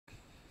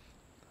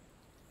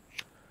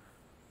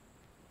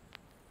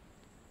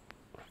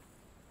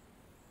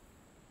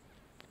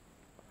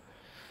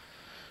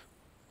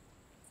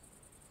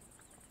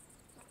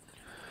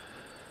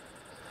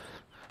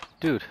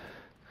Dude,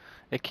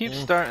 it keeps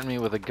starting me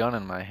with a gun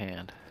in my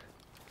hand.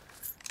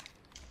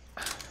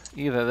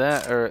 Either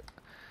that or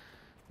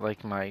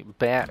like my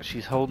bat.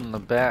 She's holding the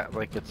bat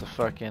like it's a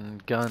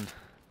fucking gun.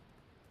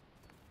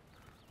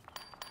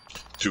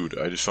 Dude,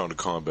 I just found a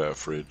combat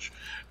fridge,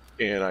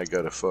 and I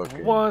got a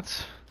fucking...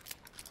 What?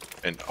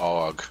 An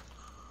AUG.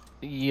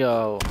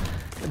 Yo.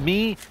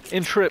 Me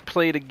and Trip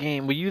played a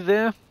game. Were you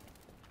there?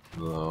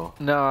 No.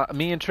 Nah,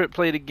 me and Trip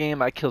played a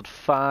game. I killed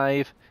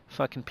 5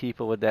 fucking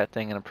people with that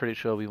thing, and I'm pretty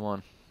sure we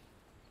won.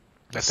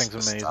 That thing's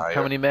amazing.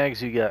 How many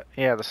mags you got?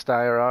 Yeah, the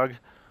Steyr AUG.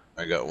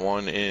 I got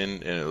 1 in,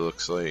 and it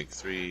looks like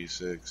 3,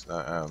 6,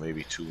 9,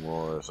 maybe 2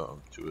 more or something.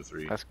 2 or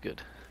 3. That's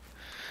good.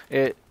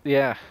 It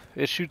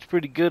shoots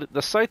pretty good.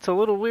 The sight's a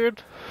little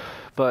weird,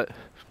 but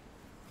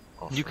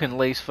you can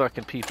lace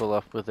fucking people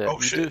up with it.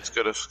 Oh shit, it's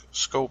got a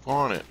scope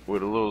on it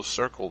with a little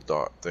circle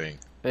dot thing.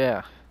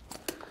 Yeah.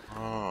 Oh,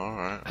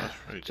 alright, that's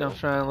pretty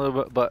Jumps around a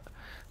little bit, but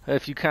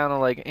if you kind of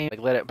like aim, like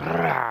let it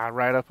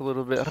right up a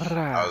little bit.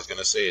 I was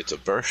gonna say it's a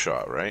burst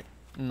shot, right?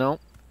 No.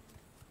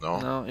 No?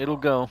 No, it'll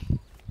go.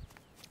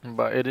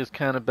 But it is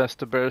kind of best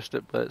to burst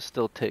it, but it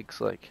still takes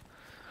like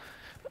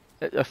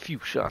a few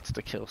shots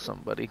to kill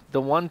somebody.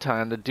 The one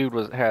time the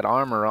dude had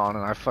armor on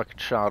and I fucking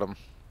shot him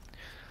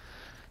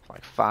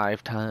like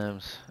 5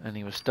 times and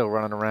he was still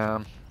running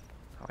around.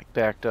 I like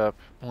backed up,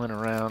 went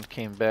around,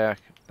 came back,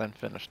 then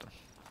finished him.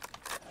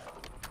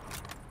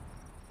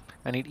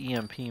 I need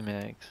EMP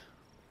mags.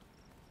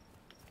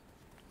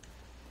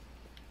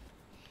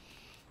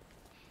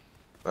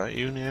 That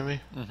you near me?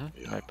 Mm-hmm.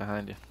 Yeah. Right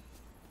behind you.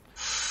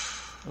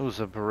 It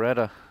was a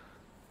Beretta.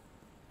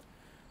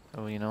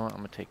 Oh, you know what? I'm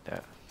gonna take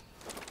that.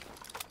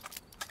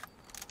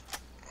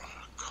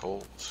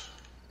 Colt.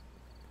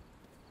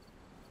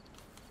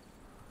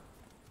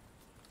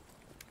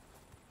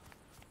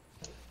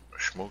 A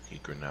smoky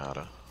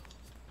Granada.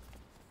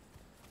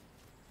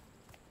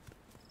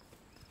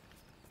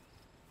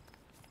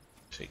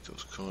 Take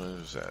those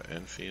coins. Is that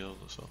Enfield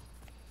or something?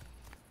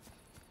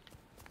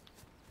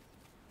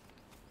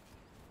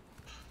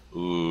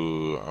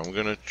 Ooh, I'm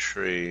gonna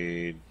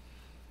trade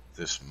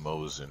this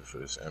Mosin for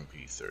this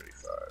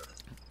MP35.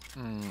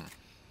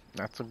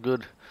 That's a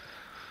good.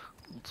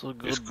 It's a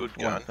good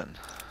weapon. Gun.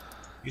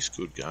 He's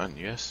good gun,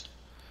 yes.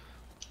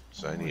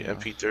 So I need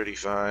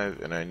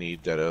MP35 and I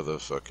need that other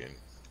fucking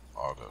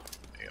auto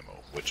ammo,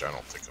 which I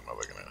don't think I'm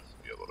ever gonna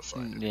be able to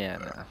find. Yeah,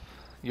 no.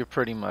 You're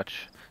pretty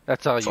much.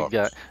 That's all you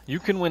got. You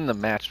can win the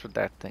match with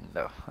that thing,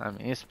 though. I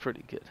mean, it's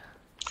pretty good.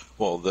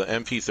 Well, the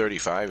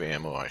MP35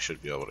 ammo I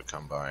should be able to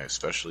come by,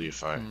 especially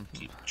if I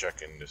keep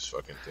checking this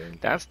fucking thing.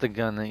 That's the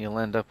gun that you'll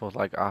end up with,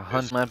 like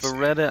 100. My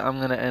Beretta, I'm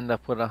gonna end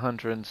up with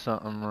 100 and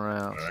something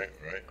rounds. Right.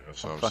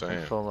 That's what I'm fucking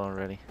saying. Full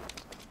already.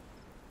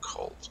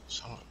 Colt,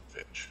 son of a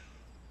bitch.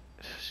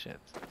 Shit.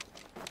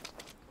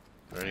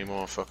 Are there any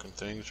more fucking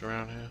things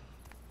around here?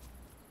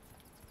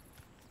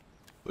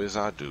 Where's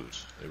our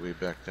dudes? Are we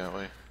back that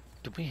way?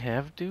 Do we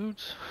have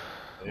dudes?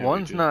 Yeah,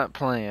 One's not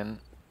playing.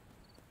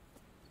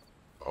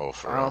 Oh,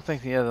 for I don't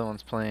think the other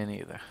one's playing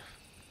either.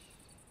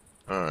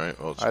 Alright,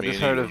 well, it's I me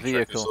just and heard you a gonna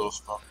check this vehicle. little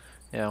spot.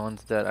 Yeah,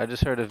 one's dead. I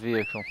just heard a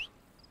vehicle.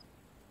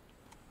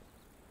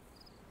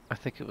 I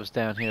think it was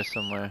down here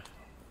somewhere.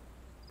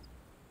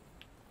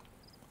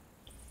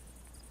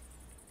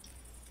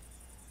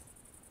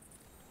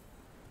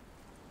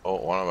 Oh,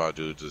 one of our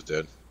dudes is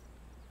dead.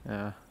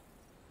 Yeah.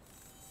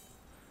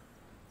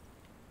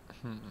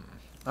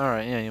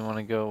 Alright, yeah, you want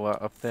to go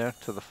up there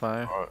to the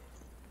fire?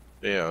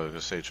 Yeah, I was gonna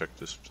say check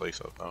this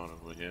place out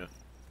over here.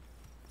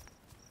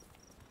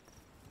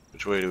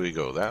 Which way do we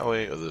go? That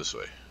way or this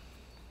way?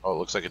 Oh, it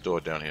looks like a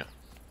door down here.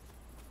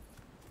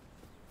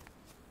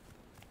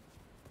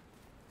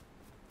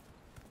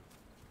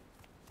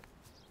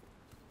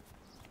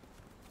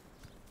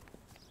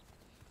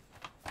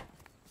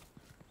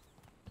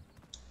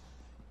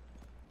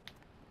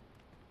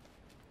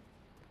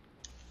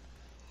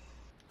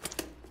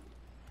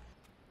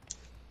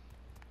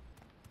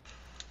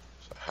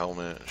 It's a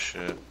helmet and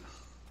shit.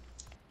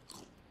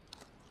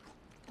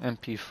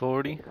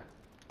 MP40.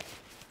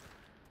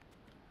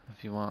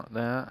 If you want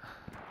that.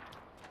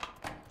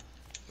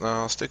 No,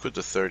 I'll stick with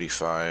the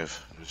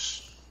 35.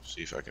 Just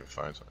see if I can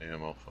find some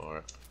ammo for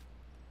it.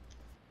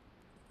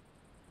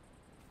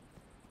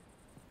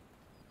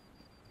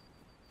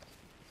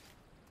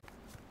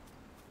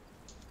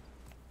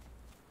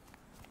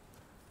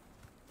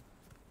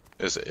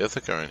 There's an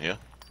Ithaca in here.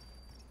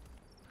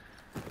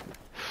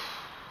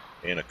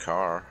 And a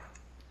car.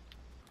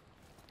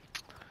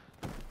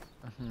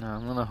 No,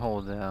 I'm gonna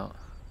hold out.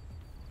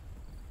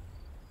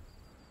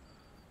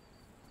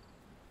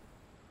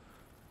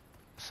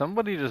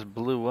 Somebody just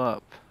blew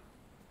up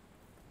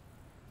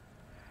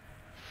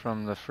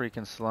from the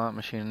freaking slot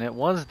machine, and it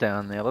was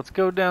down there. Let's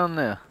go down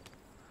there.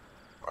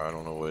 I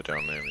don't know where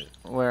down there is.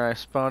 Where I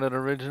spotted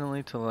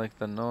originally, to like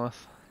the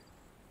north.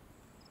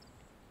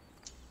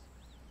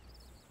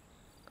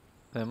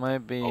 There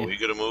might be. Oh, we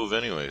gotta move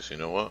anyways. You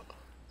know what?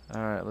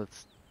 All right,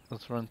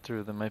 let's run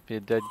through. There might be a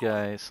dead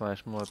guy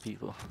 / more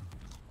people.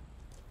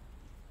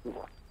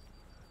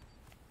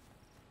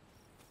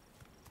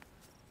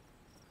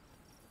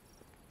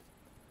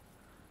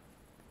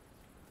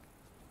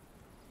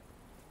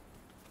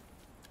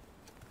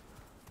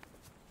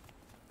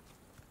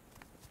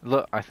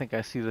 Look, I think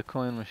I see the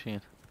coin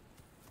machine.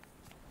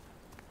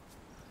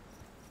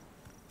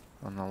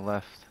 On the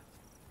left.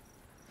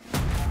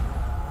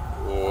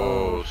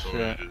 Whoa, Oh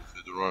somebody shit. just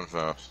did the run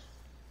fast.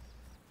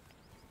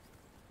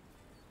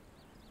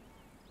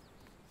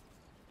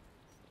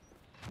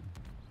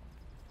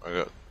 I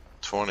got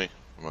 20.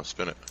 I'm gonna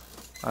spin it.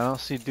 I don't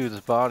see dude's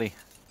body.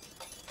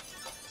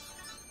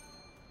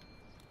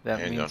 That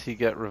Handgun. means he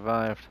got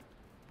revived.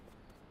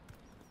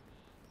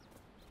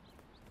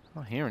 I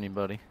don't hear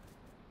anybody.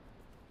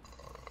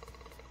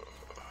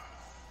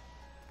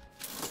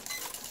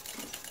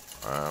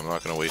 I'm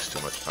not gonna waste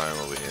too much time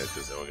over here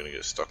because then we're gonna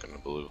get stuck in the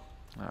blue.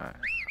 Alright,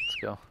 let's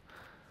go.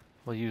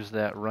 We'll use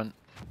that run.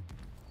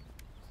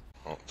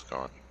 Oh, it's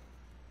gone.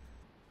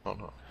 Oh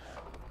no.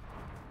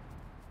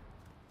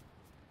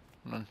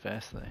 Run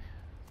fast thing.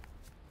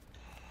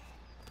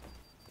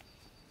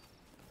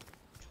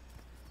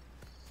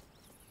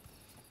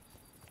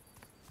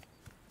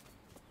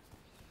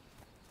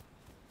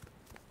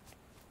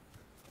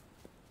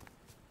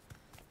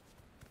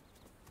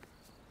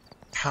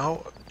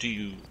 How do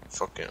you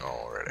fucking...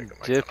 Oh, alright, I got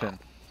my gun Dipping. out.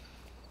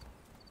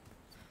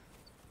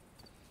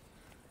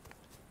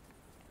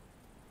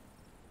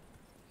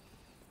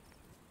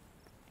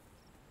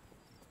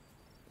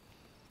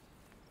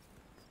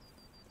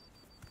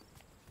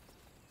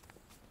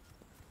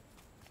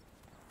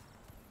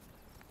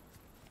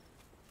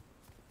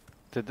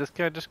 Did this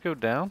guy just go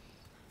down?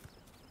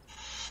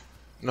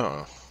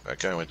 No, that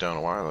guy went down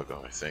a while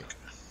ago, I think.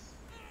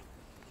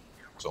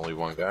 It's only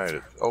one guy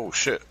that... Oh,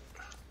 shit.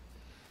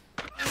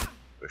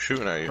 They're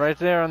shooting at you. Right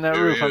there on that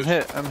There roof. he I'm is.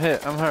 hit. I'm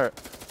hit. I'm hurt.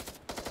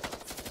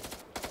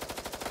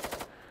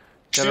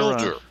 Gotta Killed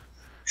run. her.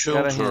 Killed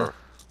Gotta heal. her.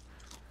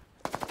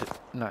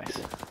 Nice.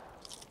 Is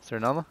there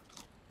another?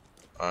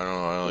 I don't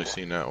know, I only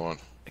seen that one.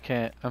 I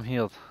can't. I'm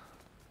healed.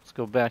 Let's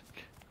go back.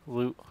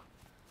 Loot.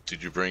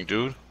 Did you bring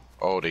dude?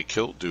 Oh, they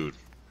killed dude.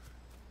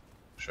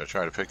 Should I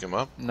try to pick him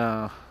up?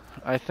 No.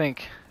 I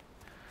think...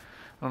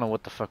 I don't know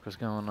what the fuck was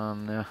going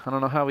on there. I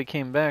don't know how he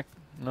came back.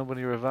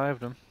 Nobody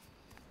revived him.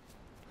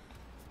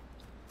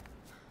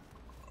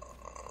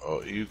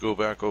 Oh, you go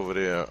back over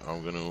there.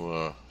 I'm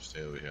gonna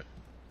stay over here.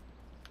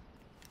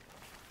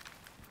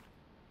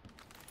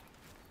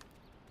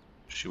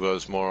 She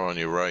was more on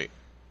your right.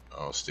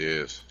 Oh,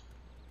 stairs.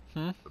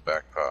 Hmm? The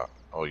back part.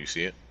 Oh, you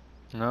see it?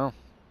 No.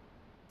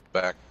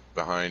 Back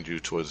behind you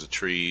towards the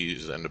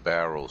trees and the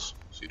barrels.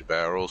 See the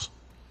barrels?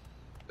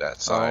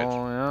 That side.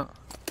 Oh, yeah.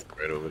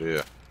 Right over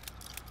there.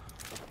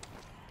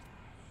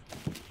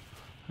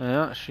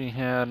 Yeah, she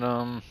had,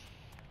 I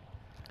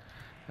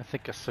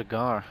think a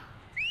cigar.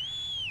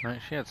 Right,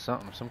 she had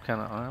something, some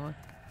kind of armor.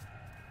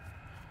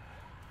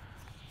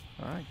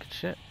 Alright, good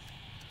shit.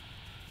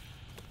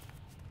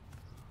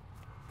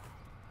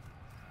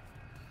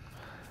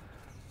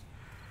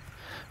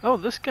 Oh,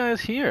 this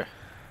guy's here.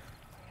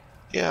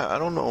 Yeah, I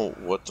don't know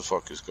what the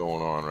fuck is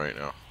going on right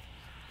now.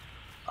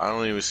 I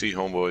don't even see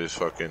Homeboy's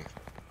fucking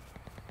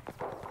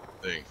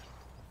thing.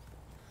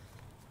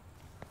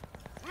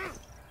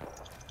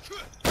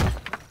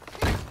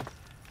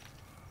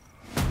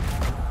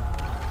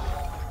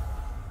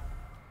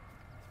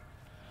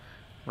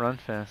 Run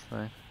fast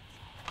thing.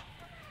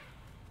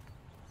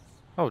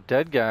 Oh,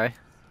 dead guy.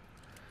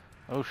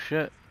 Oh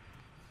shit.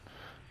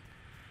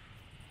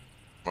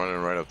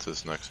 Running right up to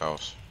this next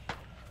house.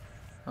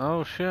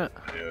 Oh shit.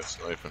 Yeah,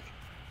 sniping.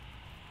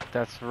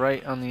 That's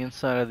right on the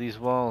inside of these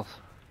walls.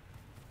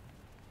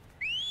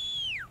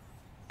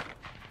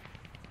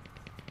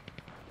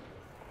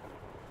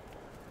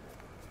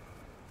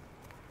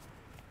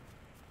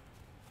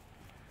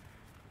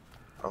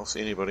 I don't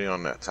see anybody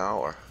on that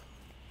tower.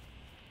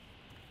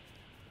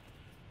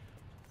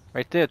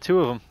 Right there, two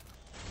of them.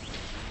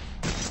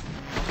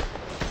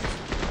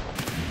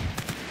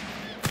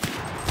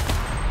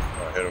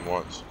 I hit him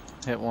once.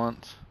 Hit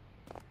once.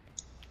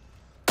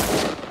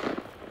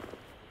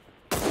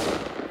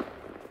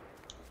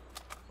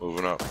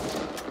 Moving up.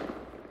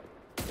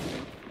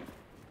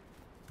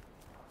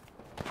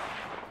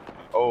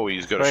 Oh,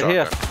 he's got a Right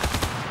here.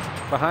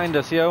 shotgun. Behind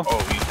us, yo. Oh,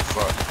 he's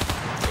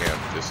fucked.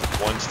 Damn,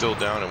 this one's still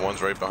down and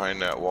one's right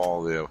behind that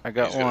wall there. I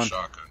got He's got one. a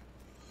shotgun.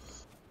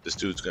 This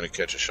dude's gonna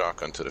catch a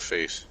shotgun to the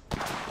face.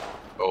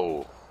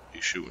 Oh,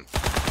 he's shooting.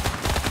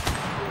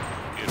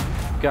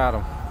 Yeah, Got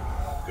him.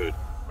 good.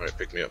 Alright,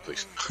 pick me up,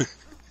 please.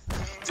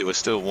 There was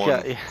still one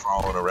Yeah.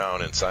 crawling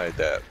around inside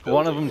that building.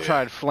 One of them there.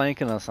 tried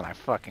flanking us and I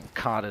fucking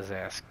caught his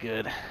ass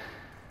good.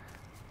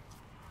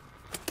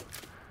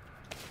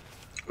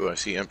 Oh, I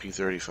see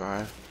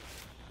MP35.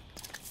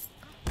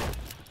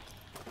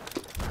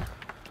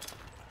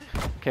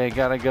 Okay,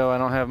 gotta go. I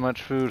don't have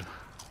much food.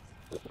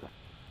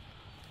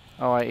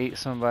 Oh, I ate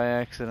some by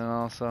accident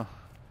also.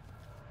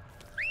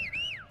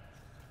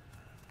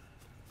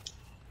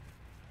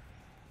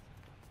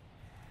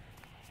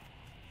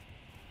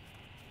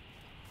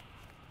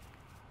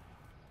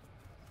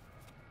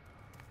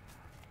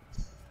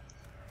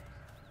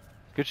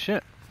 Good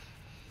shit.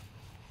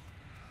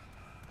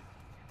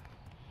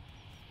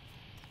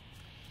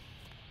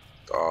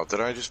 Oh,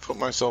 did I just put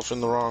myself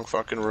in the wrong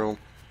fucking room?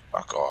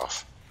 Fuck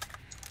off.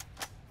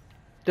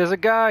 There's a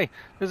guy!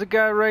 There's a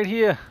guy right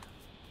here!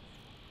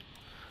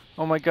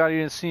 Oh my god, he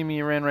didn't see me,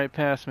 he ran right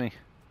past me.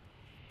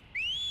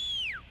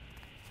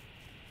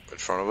 In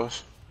front of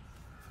us?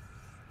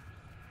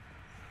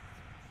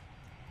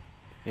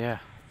 Yeah.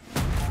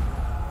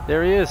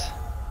 There he is!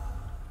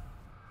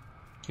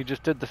 He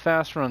just did the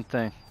fast run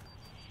thing.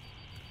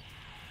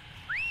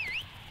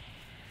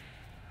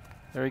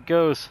 There he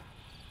goes.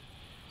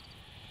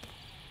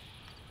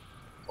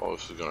 Oh,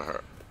 this is gonna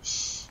hurt.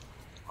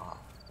 Wow.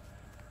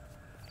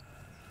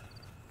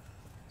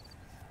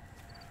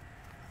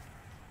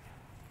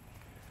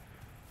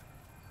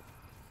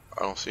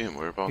 I don't see him.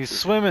 Whereabouts? He's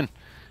swimming.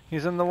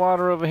 He's in the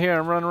water over here.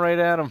 I'm running right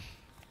at him.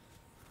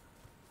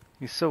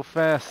 He's so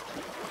fast.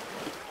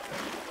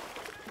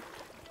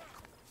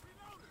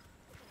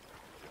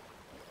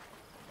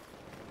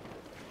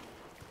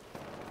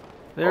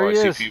 There he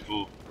is. I see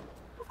people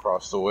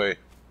across the way.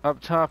 Up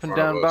top and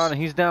down bottom.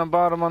 He's down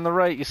bottom on the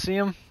right. You see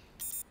him?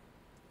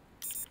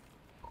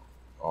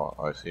 Oh,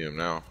 I see him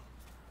now.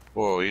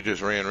 Whoa, he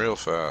just ran real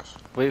fast.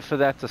 Wait for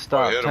that to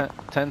stop.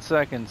 10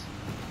 seconds.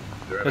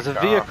 There's a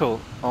vehicle.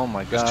 Oh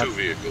my god. There's two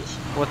vehicles.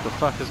 What the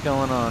fuck is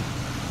going on?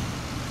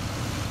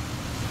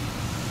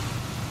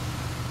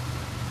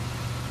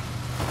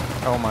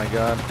 Oh my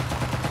god.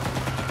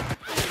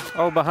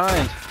 Oh,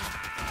 behind.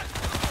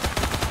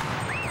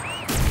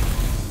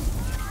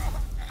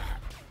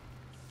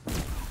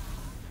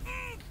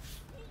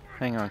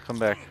 Hang on, come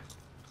back.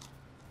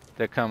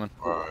 They're coming.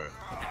 Alright.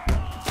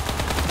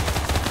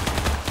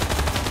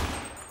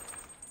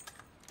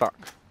 Fuck.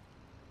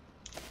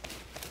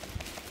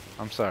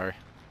 I'm sorry.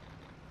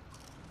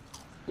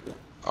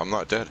 I'm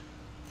not dead.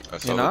 I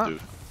saw You're the not?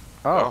 dude.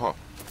 Oh.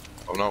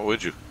 I'm not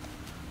with you.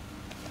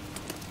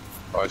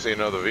 Oh, I see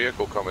another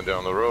vehicle coming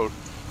down the road.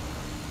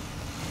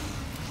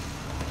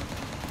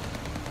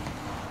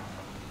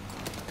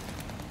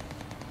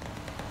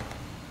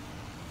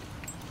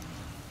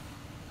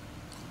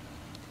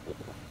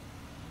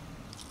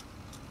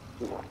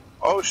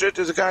 Oh shit,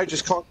 there's a guy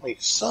just clunked me.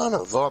 Son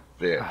of a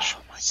bitch.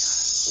 Oh my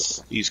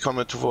god. He's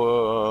coming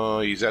to,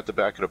 he's at the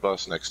back of the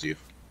bus next to you.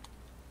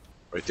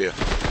 Right there.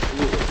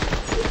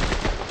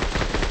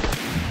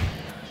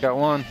 Got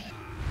one.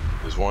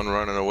 There's one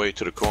running away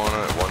to the corner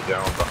and one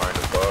down behind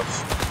the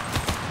bus.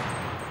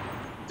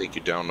 I think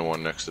you're down the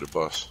one next to the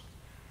bus.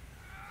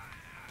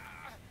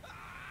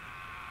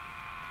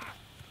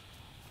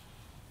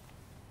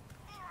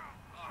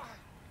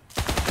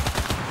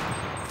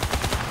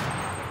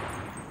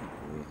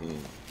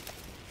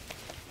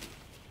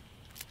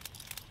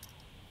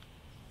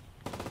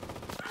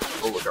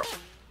 Oh, look out.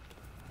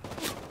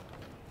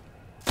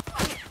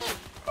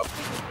 Up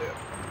there.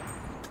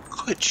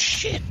 Good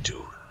shit,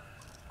 dude.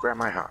 Grab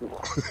my hat.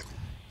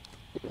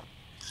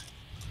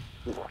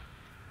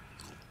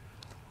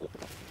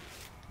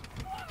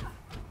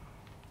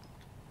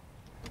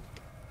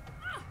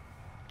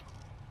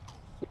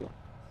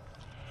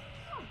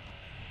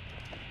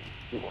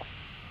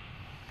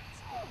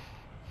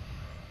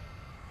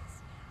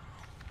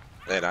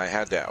 And I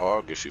had that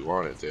AUG if you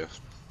wanted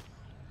this.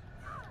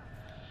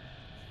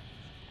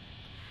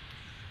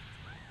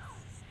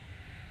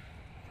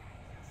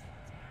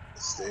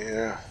 It's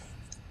there.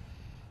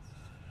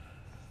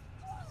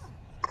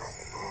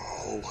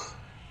 Oh.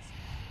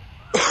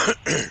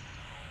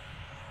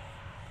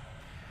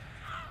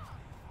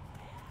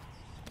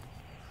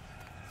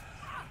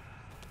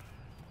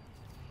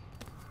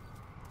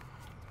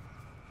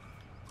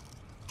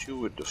 You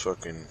with the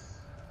fucking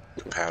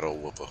paddle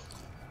whooper.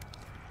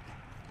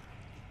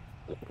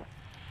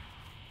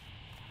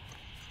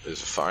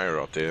 There's a fire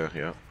out there,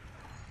 yeah.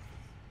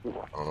 I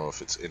don't know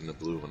if it's in the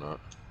blue or not.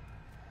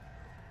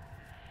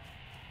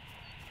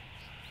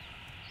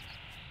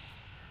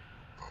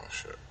 Oh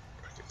shit,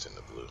 I think it's in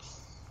the blue.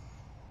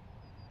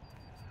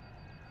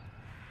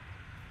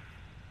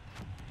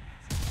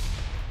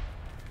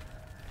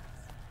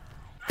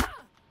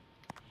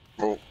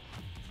 Oh,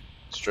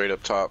 straight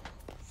up top.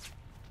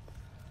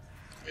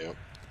 Yep.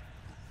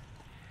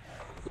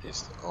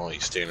 He's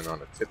standing on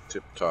the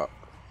tip top.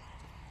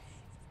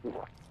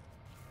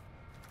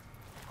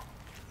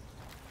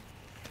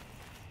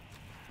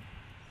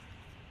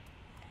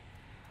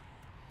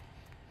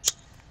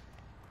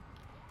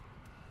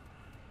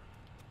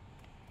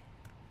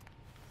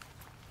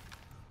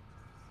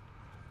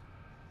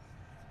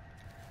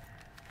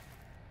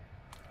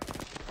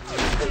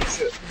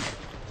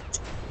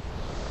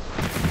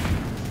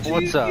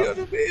 What's up?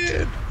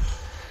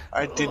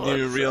 I didn't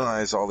even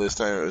realize all this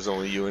time it was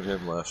only you and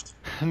him left.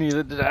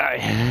 Neither did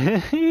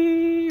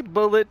I.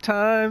 Bullet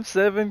time,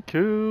 7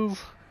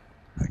 kills.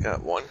 I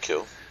got 1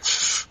 kill.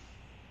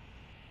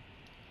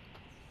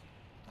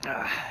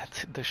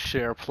 The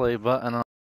share play button on.